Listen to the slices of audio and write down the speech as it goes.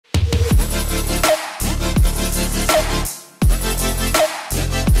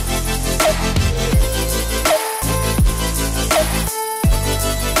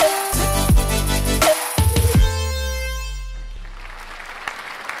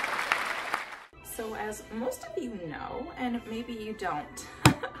So as most of you know, and maybe you don't,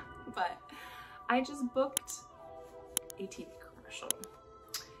 but I just booked a TV commercial.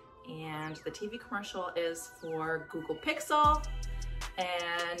 And the TV commercial is for Google Pixel.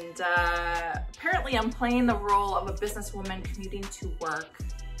 And apparently I'm playing the role of a businesswoman commuting to work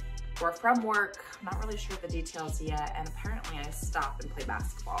or from work. I'm not really sure the details yet. And apparently I stop and play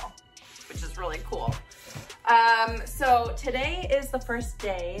basketball, which is really cool. So today is the first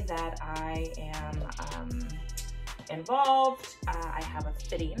day that I am involved. I have a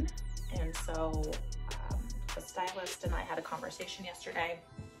fitting, and so the stylist and I had a conversation yesterday,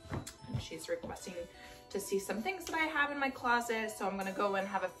 and she's requesting to see some things that I have in my closet. So I'm gonna go and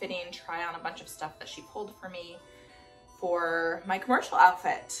have a fitting, try on a bunch of stuff that she pulled for me for my commercial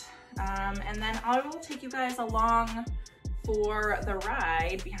outfit. And then I will take you guys along for the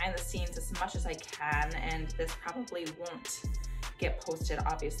ride behind the scenes as much as I can, and this probably won't get posted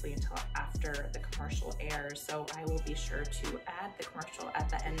obviously until after the commercial airs, so I will be sure to add the commercial at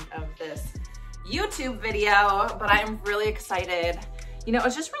the end of this YouTube video. But I'm really excited. You know,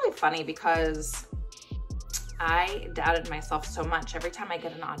 it's just really funny because I doubted myself so much. Every time I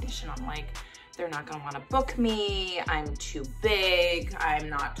get an audition, I'm like, they're not gonna wanna book me, I'm too big, I'm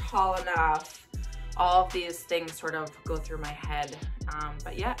not tall enough. All of these things sort of go through my head,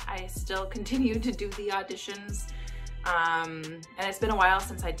 but yeah, I still continue to do the auditions. And it's been a while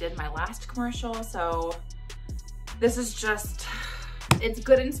since I did my last commercial, so this is just, it's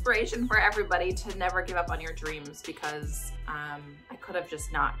good inspiration for everybody to never give up on your dreams, because I could have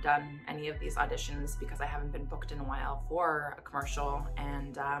just not done any of these auditions because I haven't been booked in a while for a commercial,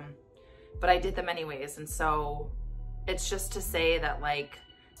 and but I did them anyways. And so it's just to say that, like,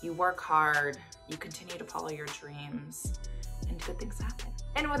 you work hard, you continue to follow your dreams, and good things happen.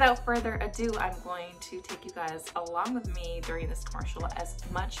 And without further ado, I'm going to take you guys along with me during this commercial as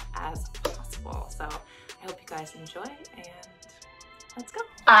much as possible. So I hope you guys enjoy, and let's go.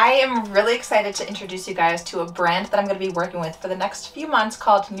 I am really excited to introduce you guys to a brand that I'm going to be working with for the next few months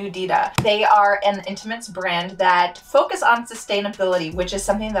called Nuditta. They are an intimates brand that focus on sustainability, which is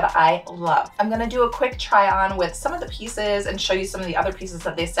something that I love. I'm going to do a quick try on with some of the pieces and show you some of the other pieces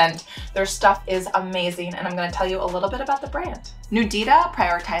that they sent. Their stuff is amazing, and I'm going to tell you a little bit about the brand. Nuditta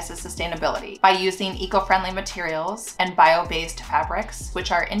prioritizes sustainability by using eco-friendly materials and bio-based fabrics,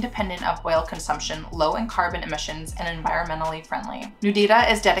 which are independent of oil consumption, low in carbon emissions, and environmentally friendly.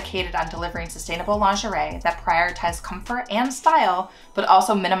 Nuditta is dedicated on delivering sustainable lingerie that prioritize comfort and style, but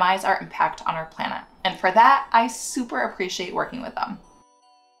also minimize our impact on our planet. And for that, I super appreciate working with them.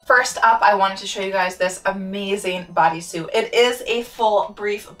 First up, I wanted to show you guys this amazing bodysuit. It is a full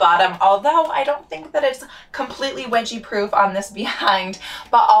brief bottom, although I don't think that it's completely wedgie proof on this behind,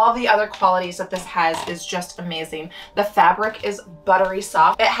 but all the other qualities that this has is just amazing. The fabric is buttery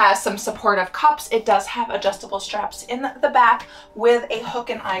soft. It has some supportive cups. It does have adjustable straps in the back with a hook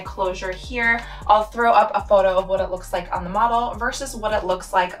and eye closure here. I'll throw up a photo of what it looks like on the model versus what it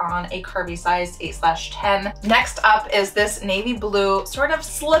looks like on a curvy size 8/10. Next up is this navy blue sort of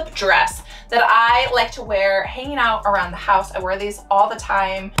slip dress that I like to wear hanging out around the house. I wear these all the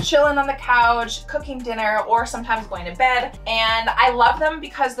time, chilling on the couch, cooking dinner, or sometimes going to bed. And I love them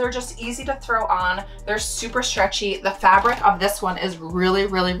because they're just easy to throw on. They're super stretchy. The fabric of this one is really,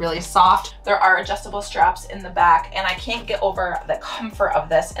 really, really soft. There are adjustable straps in the back, and I can't get over the comfort of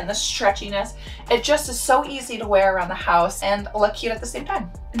this and the stretchiness. It just is so easy to wear around the house and look cute at the same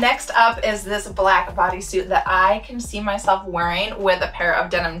time. Next up is this black bodysuit that I can see myself wearing with a pair of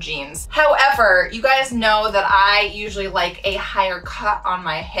denim jeans. However, you guys know that I usually like a higher cut on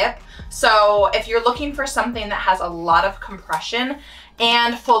my hip. So if you're looking for something that has a lot of compression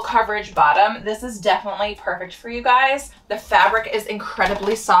and full coverage bottom, this is definitely perfect for you guys. The fabric is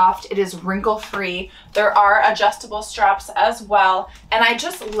incredibly soft. It is wrinkle free. There are adjustable straps as well. And I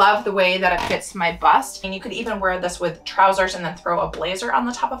just love the way that it fits my bust. And you could even wear this with trousers and then throw a blazer on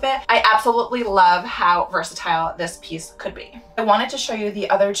the top of it. I absolutely love how versatile this piece could be. I wanted to show you the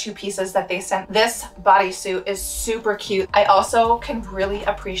other two pieces that they sent. This bodysuit is super cute. I also can really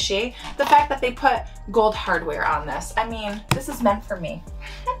appreciate the fact that they put gold hardware on this. I mean, this is meant for me.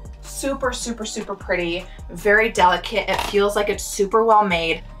 Super, super, super pretty, very delicate. It feels like it's super well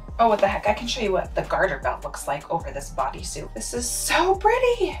made. Oh, what the heck? I can show you what the garter belt looks like over this bodysuit. This is so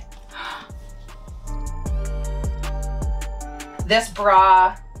pretty. This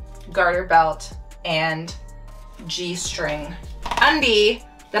bra, garter belt, and G-string undie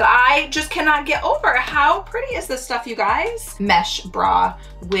that I just cannot get over. How pretty is this stuff, you guys? Mesh bra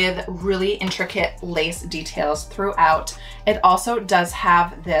with really intricate lace details throughout. It also does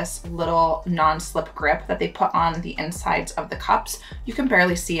have this little non-slip grip that they put on the insides of the cups. You can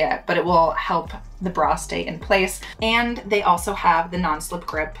barely see it, but it will help the bra stay in place. And they also have the non-slip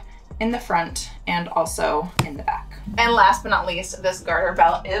grip in the front and also in the back. And last but not least, this garter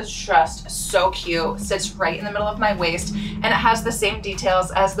belt is just so cute. Sits right in the middle of my waist, and it has the same details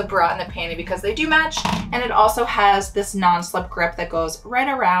as the bra and the panty because they do match. And it also has this non-slip grip that goes right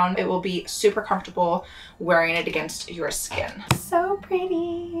around. It will be super comfortable wearing it against your skin. So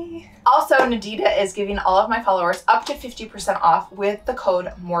pretty. Also, Nuditta is giving all of my followers up to 50% off with the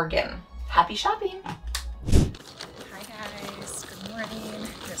code Morgan. Happy shopping. Hi guys, good morning.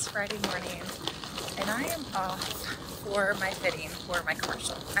 It's Friday morning and I am off for my fitting for my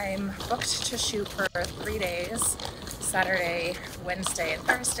commercial. I'm booked to shoot for 3 days, Saturday, Wednesday, and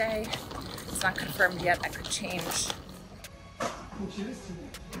Thursday. It's not confirmed yet, that could change.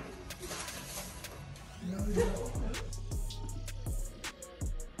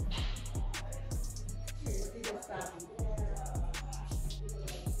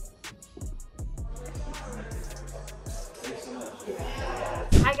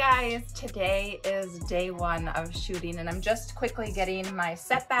 Hi guys, today is day 1 of shooting and I'm just quickly getting my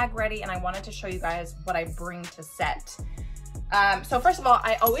set bag ready, and I wanted to show you guys what I bring to set. So first of all,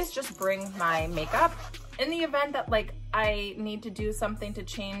 I always just bring my makeup in the event that like I need to do something to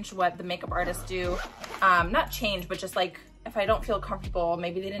change what the makeup artists do. Not change, but just like if I don't feel comfortable,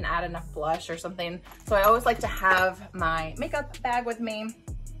 maybe they didn't add enough blush or something. So I always like to have my makeup bag with me.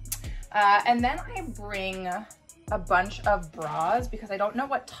 And then I bring a bunch of bras because I don't know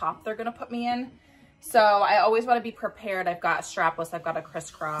what top they're gonna put me in. So I always wanna be prepared. I've got a strapless, I've got a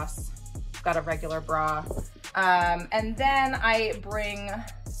crisscross, I've got a regular bra. And then I bring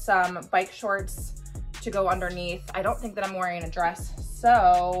some bike shorts to go underneath. I don't think that I'm wearing a dress,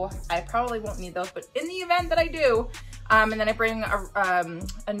 so I probably won't need those, but in the event that I do, and then I bring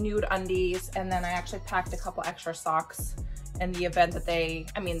a nude undies, and then I actually packed a couple extra socks in the event that they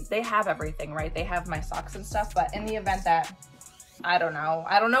have everything, right? They have my socks and stuff, but in the event that, I don't know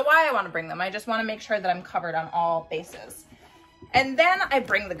why I want to bring them. I just want to make sure that I'm covered on all bases. And then I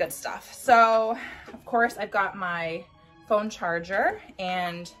bring the good stuff. So of course I've got my phone charger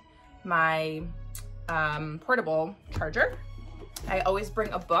and my portable charger. I always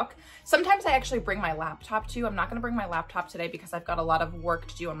bring a book. Sometimes I actually bring my laptop too. I'm not gonna bring my laptop today because I've got a lot of work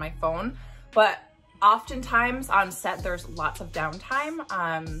to do on my phone, but oftentimes on set, there's lots of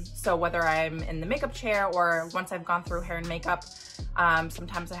downtime. So whether I'm in the makeup chair or once I've gone through hair and makeup,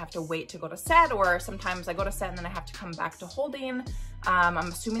 sometimes I have to wait to go to set, or sometimes I go to set and then I have to come back to holding. I'm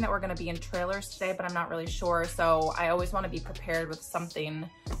assuming that we're gonna be in trailers today, but I'm not really sure. So I always wanna be prepared with something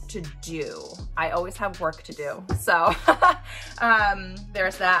to do. I always have work to do. So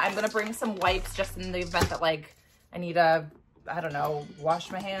there's that. I'm gonna bring some wipes just in the event that like I need a, I don't know,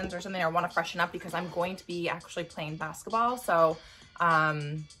 wash my hands or something, or want to freshen up because I'm going to be actually playing basketball. So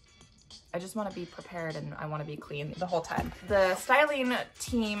I just want to be prepared and I want to be clean the whole time. The styling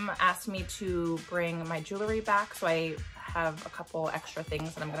team asked me to bring my jewelry back, so I have a couple extra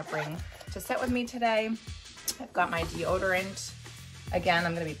things that I'm going to bring to set with me today. I've got my deodorant. Again,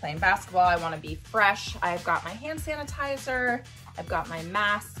 I'm going to be playing basketball. I want to be fresh. I've got my hand sanitizer. I've got my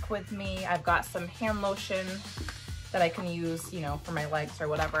mask with me. I've got some hand lotion that I can use, you know, for my legs or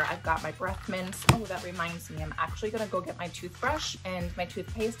whatever. I've got my breath mints. Oh, that reminds me, I'm actually gonna go get my toothbrush and my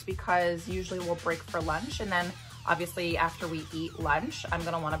toothpaste because usually we'll break for lunch, and then obviously after we eat lunch, I'm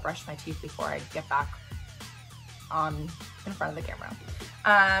gonna wanna brush my teeth before I get back in front of the camera.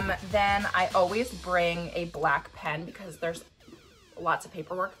 Then I always bring a black pen because there's lots of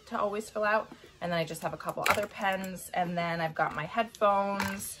paperwork to always fill out. And then I just have a couple other pens, and then I've got my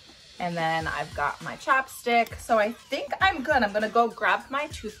headphones, and then I've got my chapstick. So I think I'm good. I'm gonna go grab my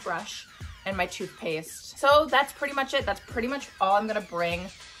toothbrush and my toothpaste. So that's pretty much it. That's pretty much all I'm gonna bring.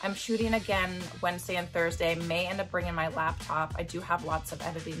 I'm shooting again Wednesday and Thursday. May end up bringing my laptop. I do have lots of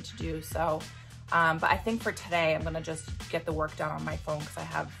editing to do, so, but I think for today, I'm gonna just get the work done on my phone because I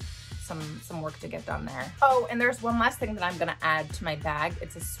have some work to get done there. Oh, and there's one last thing that I'm gonna add to my bag.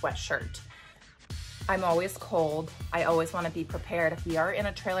 It's a sweatshirt. I'm always cold. I always want to be prepared. If we are in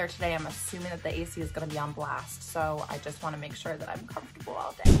a trailer today, I'm assuming that the AC is going to be on blast. So I just want to make sure that I'm comfortable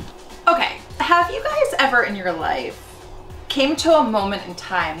all day. Okay, have you guys ever in your life came to a moment in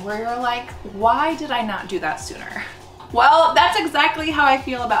time where you're like, why did I not do that sooner? Well, that's exactly how I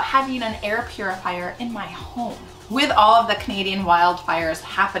feel about having an air purifier in my home. With all of the Canadian wildfires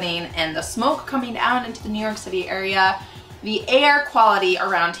happening and the smoke coming out into the New York City area, The air quality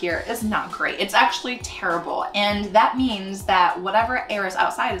around here is not great. It's actually terrible. And that means that whatever air is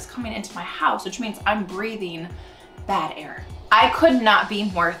outside is coming into my house, which means I'm breathing bad air. I could not be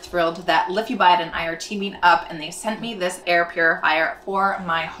more thrilled that LIFUBIDE and I are teaming up and they sent me this air purifier for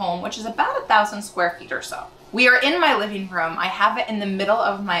my home, which is about 1,000 square feet or so. We are in my living room. I have it in the middle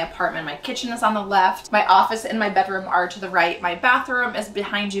of my apartment. My kitchen is on the left. My office and my bedroom are to the right. My bathroom is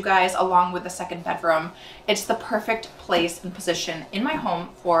behind you guys along with the second bedroom. It's the perfect place and position in my home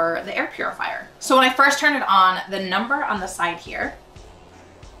for the air purifier. So when I first turned it on, the number on the side here,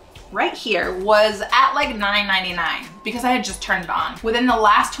 right here, was at like $9.99 because I had just turned it on. Within the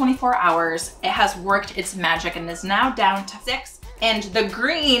last 24 hours, it has worked its magic and is now down to 6. And the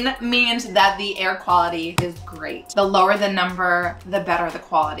green means that the air quality is great. The lower the number, the better the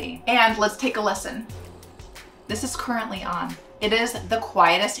quality. And let's take a listen. This is currently on. It is the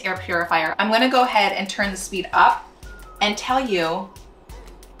quietest air purifier. I'm gonna go ahead and turn the speed up and tell you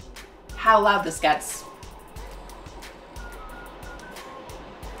how loud this gets.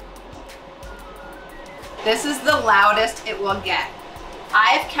 This is the loudest it will get.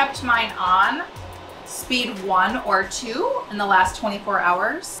 I've kept mine on speed 1 or 2 in the last 24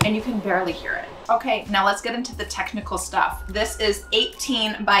 hours, and you can barely hear it. Okay, now let's get into the technical stuff. This is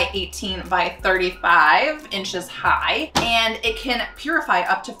 18 by 18 by 35 inches high, and it can purify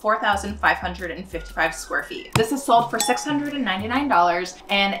up to 4,555 square feet. This is sold for $699,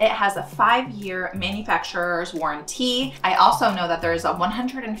 and it has a 5-year manufacturer's warranty. I also know that there's a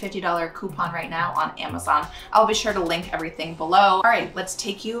 $150 coupon right now on Amazon. I'll be sure to link everything below. All right, let's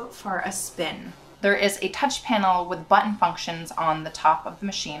take you for a spin. There is a touch panel with button functions on the top of the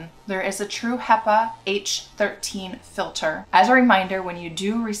machine. There is a true HEPA H13 filter. As a reminder, when you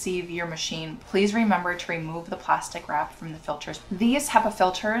do receive your machine, please remember to remove the plastic wrap from the filters. These HEPA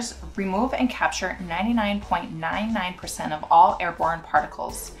filters remove and capture 99.99% of all airborne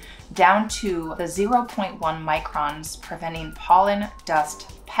particles, down to the 0.1 microns, preventing pollen, dust,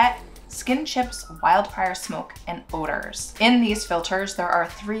 pet, skin chips, wildfire smoke, and odors. In these filters, there are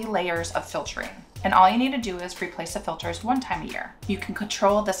 3 layers of filtering, and all you need to do is replace the filters 1 time a year. You can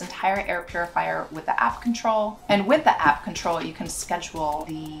control this entire air purifier with the app control, and with the app control, you can schedule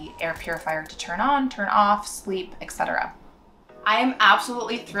the air purifier to turn on, turn off, sleep, etc. I am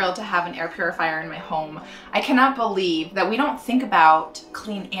absolutely thrilled to have an air purifier in my home. I cannot believe that we don't think about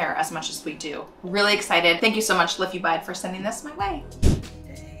clean air as much as we do. Really excited. Thank you so much, LIFUBIDE, for sending this my way.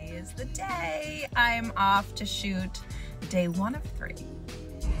 Today is the day. I'm off to shoot day 1 of 3.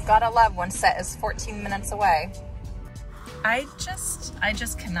 Gotta love when set is 14 minutes away. I just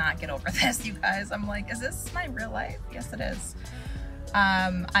cannot get over this, you guys. I'm like, is this my real life? Yes, it is.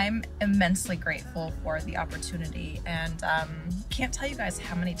 I'm immensely grateful for the opportunity, and can't tell you guys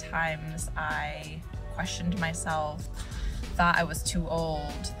how many times I questioned myself, thought I was too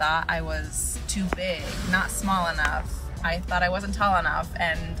old, thought I was too big, not small enough. I thought I wasn't tall enough,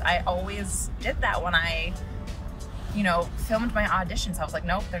 and I always did that when I, you know, filmed my auditions. I was like,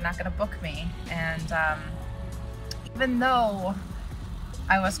 nope, they're not gonna book me. And even though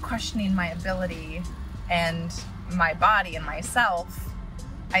I was questioning my ability and my body and myself,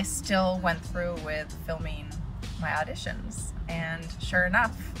 I still went through with filming my auditions, and sure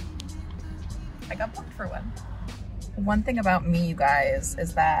enough, I got booked for one. One thing about me, you guys,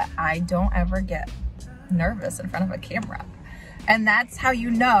 is that I don't ever get nervous in front of a camera, and that's how you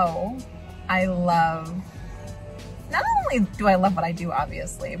know I love, not only do I love what I do,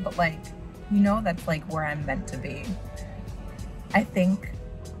 obviously, but like, you know, that's like where I'm meant to be. I think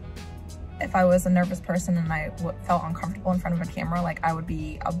if I was a nervous person and I felt uncomfortable in front of a camera, like I would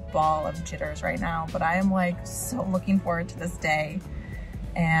be a ball of jitters right now. But I am like so looking forward to this day,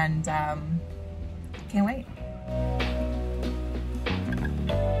 and can't wait.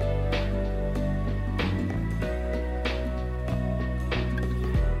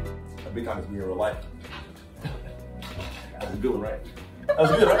 I'll be honest with me in real life. That was a good one, right? That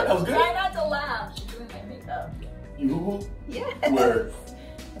was good, right? That was good. Try not to laugh. She's doing my makeup. You Google? Yes. Where?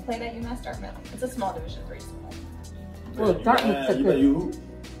 I played at UMass Dartmouth. It's a small division 3 school. Well, Dartmouth's a good. You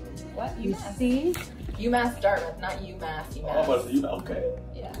What? You UMass. see? UMass Dartmouth, not UMass. UMass. Oh, but you okay?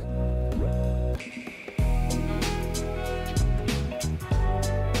 Yeah.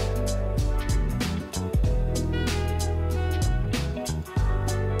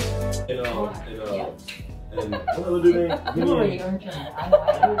 And what other dude name? Hillary Yeah, earned you know.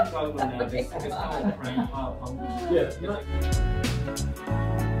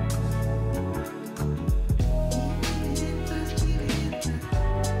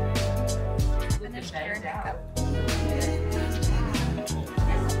 Finished your makeup.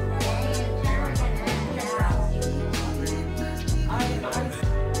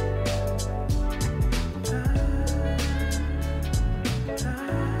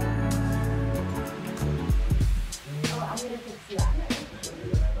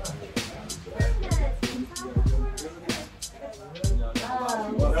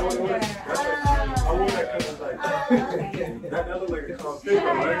 That look like a conversation,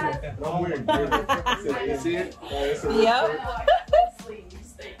 right? I'm wearing. See it? Yep.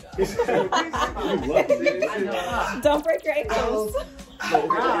 Don't break your ankles.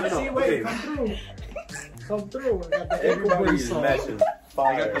 See, wait, come through. Everybody is matching.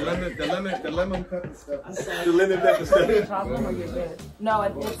 Fire. The lemon pepper stuff. The lemon pepper stuff. No,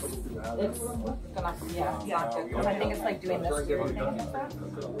 it's gonna, yeah, it's not good. Because I think it's like doing this weird thing and stuff.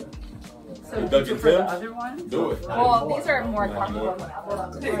 So did you for the other one? Do it. Well, these are more comfortable than the other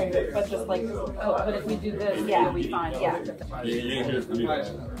ones, right? But just like, oh, but if we do this, yeah, we find, yeah. You ain't here for me.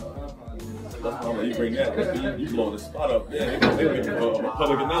 You bring that, you blow the spot up. Yeah, they make a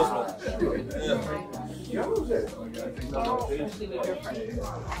public announcement. Yeah. Let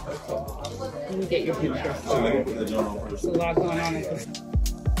me get your picture. There's a lot going on at this.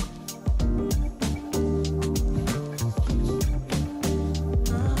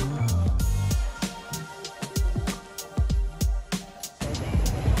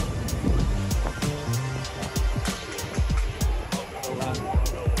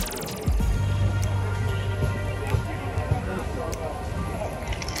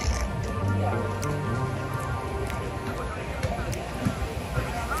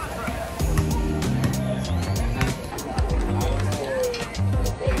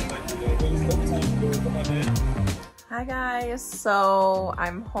 Hi guys, so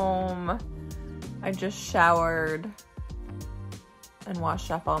I'm home. I just showered and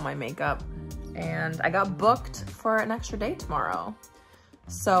washed off all my makeup and I got booked for an extra day tomorrow.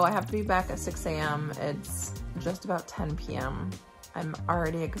 So I have to be back at 6 a.m. It's just about 10 p.m. I'm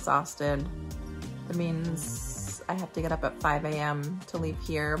already exhausted. That means I have to get up at 5 a.m. to leave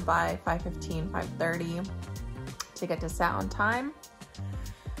here by 5:15, 5:30 to get to set on time.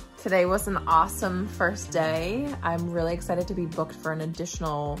 Today was an awesome first day. I'm really excited to be booked for an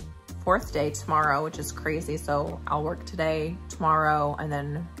additional 4th day tomorrow, which is crazy. So I'll work today, tomorrow, and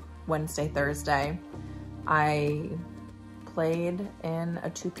then Wednesday, Thursday. I played in a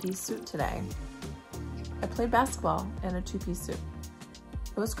 2-piece suit today. I played basketball in a 2-piece suit.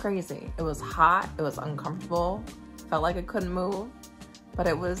 It was crazy. It was hot, it was uncomfortable, felt like I couldn't move, but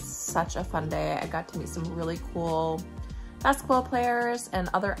it was such a fun day. I got to meet some really cool basketball players and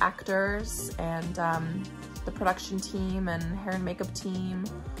other actors and the production team and hair and makeup team.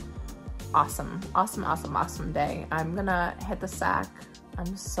 Awesome, awesome, awesome, awesome day. I'm gonna hit the sack.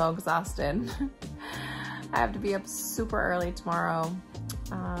 I'm so exhausted. I have to be up super early tomorrow,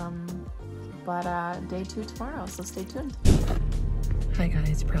 but day 2 tomorrow, so stay tuned. Hi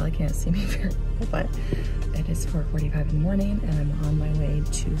guys, you probably can't see me very well, but it is 4:45 in the morning and I'm on my way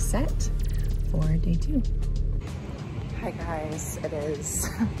to set for day 2. Hi guys, it is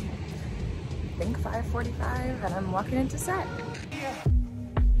I think 5:45 and I'm walking into set.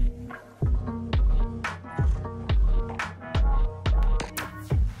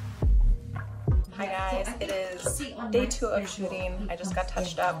 Hi guys, it is day 2 of shooting. I just got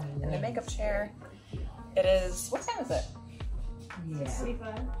touched up in the makeup chair. It is, what time is it?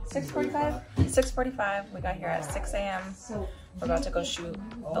 6:45? 6:45. We got here at 6 a.m. We're about to go shoot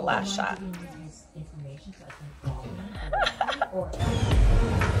the last shot.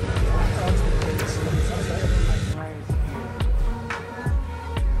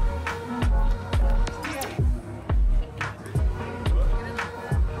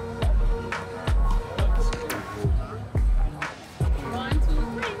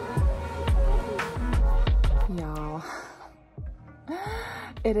 Y'all,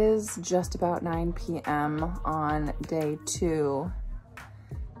 it is just about 9 p.m. on day 2.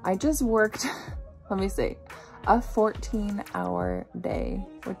 I just worked, let me see, a 14-hour day,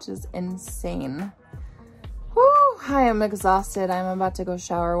 which is insane. Whew, I am exhausted. I'm about to go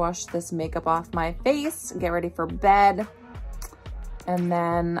shower, wash this makeup off my face, get ready for bed. And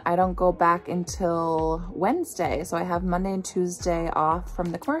then I don't go back until Wednesday. So I have Monday and Tuesday off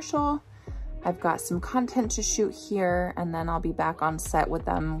from the commercial. I've got some content to shoot here and then I'll be back on set with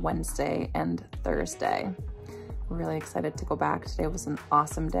them Wednesday and Thursday. I'm really excited to go back. Today was an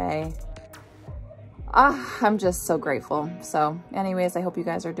awesome day. I'm just so grateful. So anyways, I hope you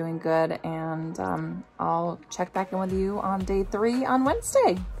guys are doing good and I'll check back in with you on day 3 on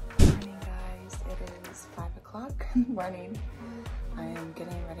Wednesday. Morning guys, it is 5 o'clock morning. I am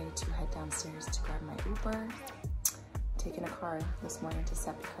getting ready to head downstairs to grab my Uber. Taking a car this morning to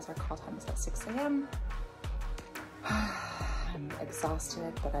set because our call time is at 6 a.m. I'm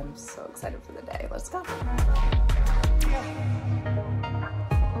exhausted, but I'm so excited for the day. Let's go.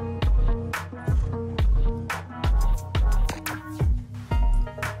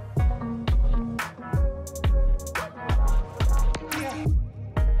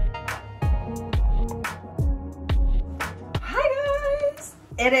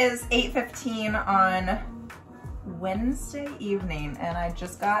 It is 8:15 on Wednesday evening, and I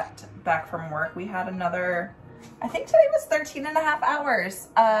just got back from work. We had another, I think today was 13 and a half hours.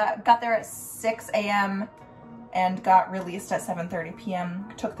 Got there at 6 a.m. and got released at 7:30 p.m.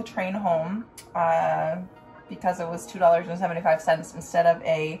 Took the train home because it was $2.75 instead of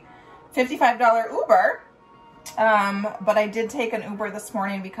a $55 Uber. But I did take an Uber this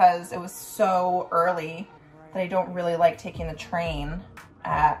morning because it was so early that I don't really like taking the train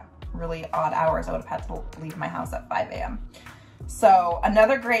at really odd hours. I would have had to leave my house at 5 a.m. So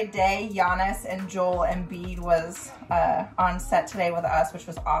another great day. Giannis and Joel Embiid was on set today with us, which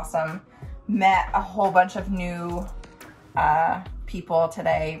was awesome. Met a whole bunch of new people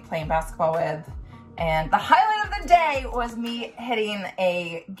today playing basketball with. And the highlight of the day was me hitting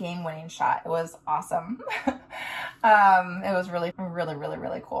a game-winning shot. It was awesome. It was really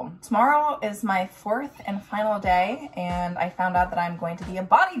cool. Tomorrow is my 4th and final day, and I found out that I'm going to be a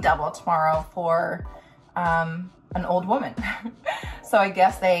body double tomorrow for an old woman. So I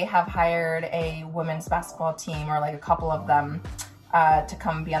guess they have hired a women's basketball team, or like a couple of them, to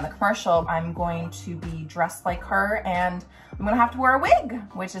come be on the commercial. I'm going to be dressed like her, and I'm gonna have to wear a wig,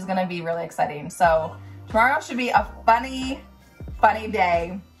 which is gonna be really exciting. So tomorrow should be a funny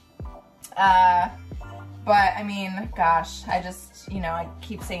day. But I mean, gosh, I just, you know, I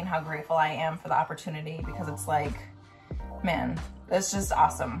keep saying how grateful I am for the opportunity, because it's like, man, it's just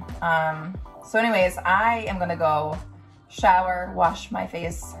awesome. So anyways, I am gonna go shower, wash my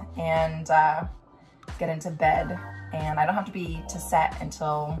face, and get into bed. And I don't have to be to set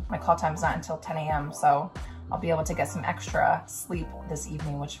until, my call time is not until 10 a.m. So I'll be able to get some extra sleep this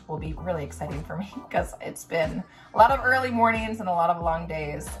evening, which will be really exciting for me, because it's been a lot of early mornings and a lot of long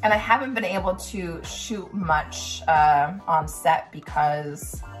days. And I haven't been able to shoot much on set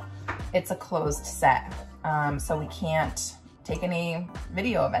because it's a closed set. So we can't take any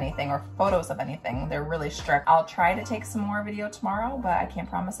video of anything or photos of anything. They're really strict. I'll try to take some more video tomorrow, but I can't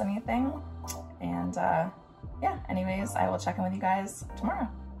promise anything. And yeah, anyways, I will check in with you guys tomorrow.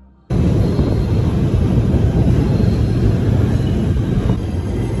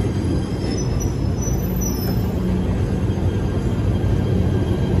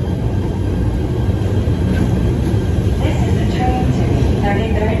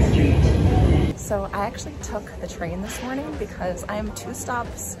 So I actually took the train this morning because I am 2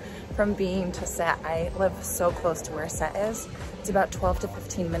 stops from being to set. I live so close to where set is. It's about 12 to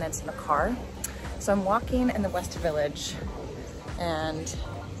 15 minutes in the car. So I'm walking in the West Village, and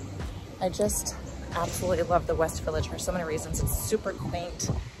I just absolutely love the West Village for so many reasons. It's super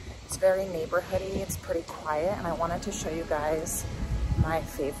quaint. It's very neighborhoody. It's pretty quiet, and I wanted to show you guys my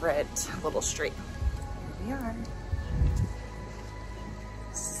favorite little street. Here we are.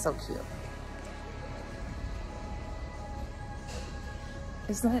 This is so cute.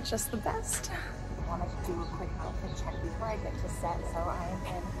 Isn't it just the best? I wanted to do a quick outfit check before I get to set. So I'm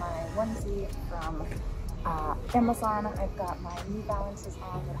in my onesie from Amazon. I've got my New Balances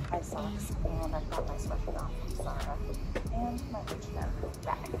on with high socks, and I've got my sweatshirt on from Zara, and my H&M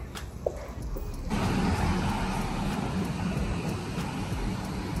bag.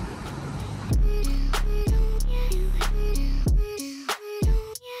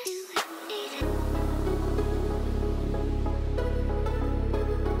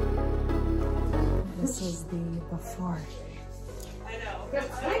 This is the before. I know.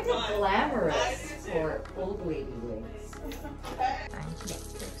 It's kind of glamorous for old lady wigs.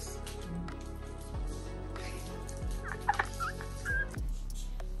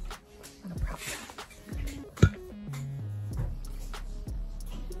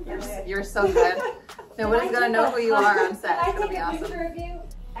 You're so good. Nobody's gonna know who you are on set. Can I It's gonna take be a awesome. picture of you?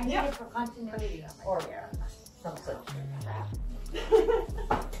 I need it for continuity. Or some such crap.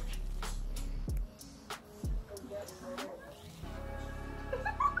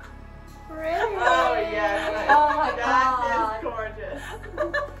 Really? Oh yes. Oh my That God. is gorgeous.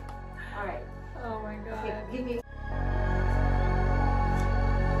 All right. Oh my god. Okay, give me.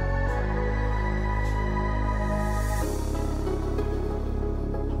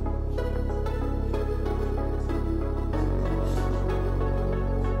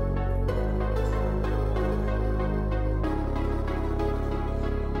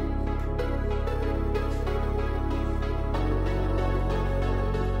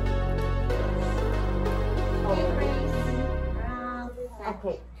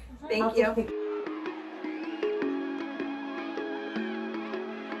 Okay. Thank you.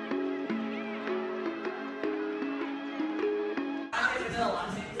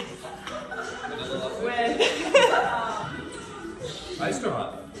 Iced or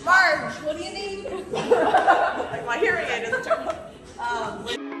hot? Marge, what do you need? Like my hearing aid isn't turned on. Hi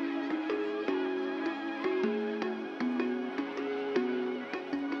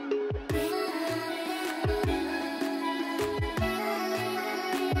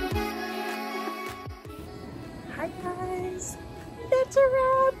guys, that's a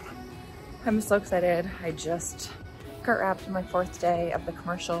wrap. I'm so excited. I just got wrapped my 4th day of the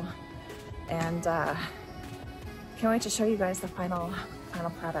commercial, and can't wait to show you guys the final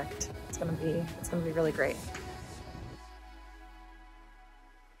product. It's gonna be really great.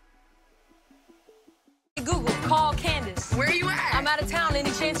 Google, call Candace. Where are you at? I'm out of town.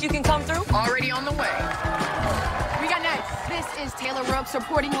 Any chance you can come through? Already on the way. We got next. This is Taylor Ropes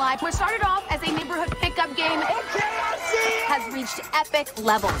reporting live. What started off as a neighborhood pickup game has reached epic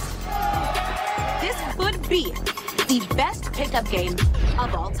levels. This could be the best pickup game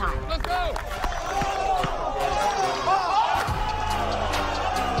of all time. Let's go!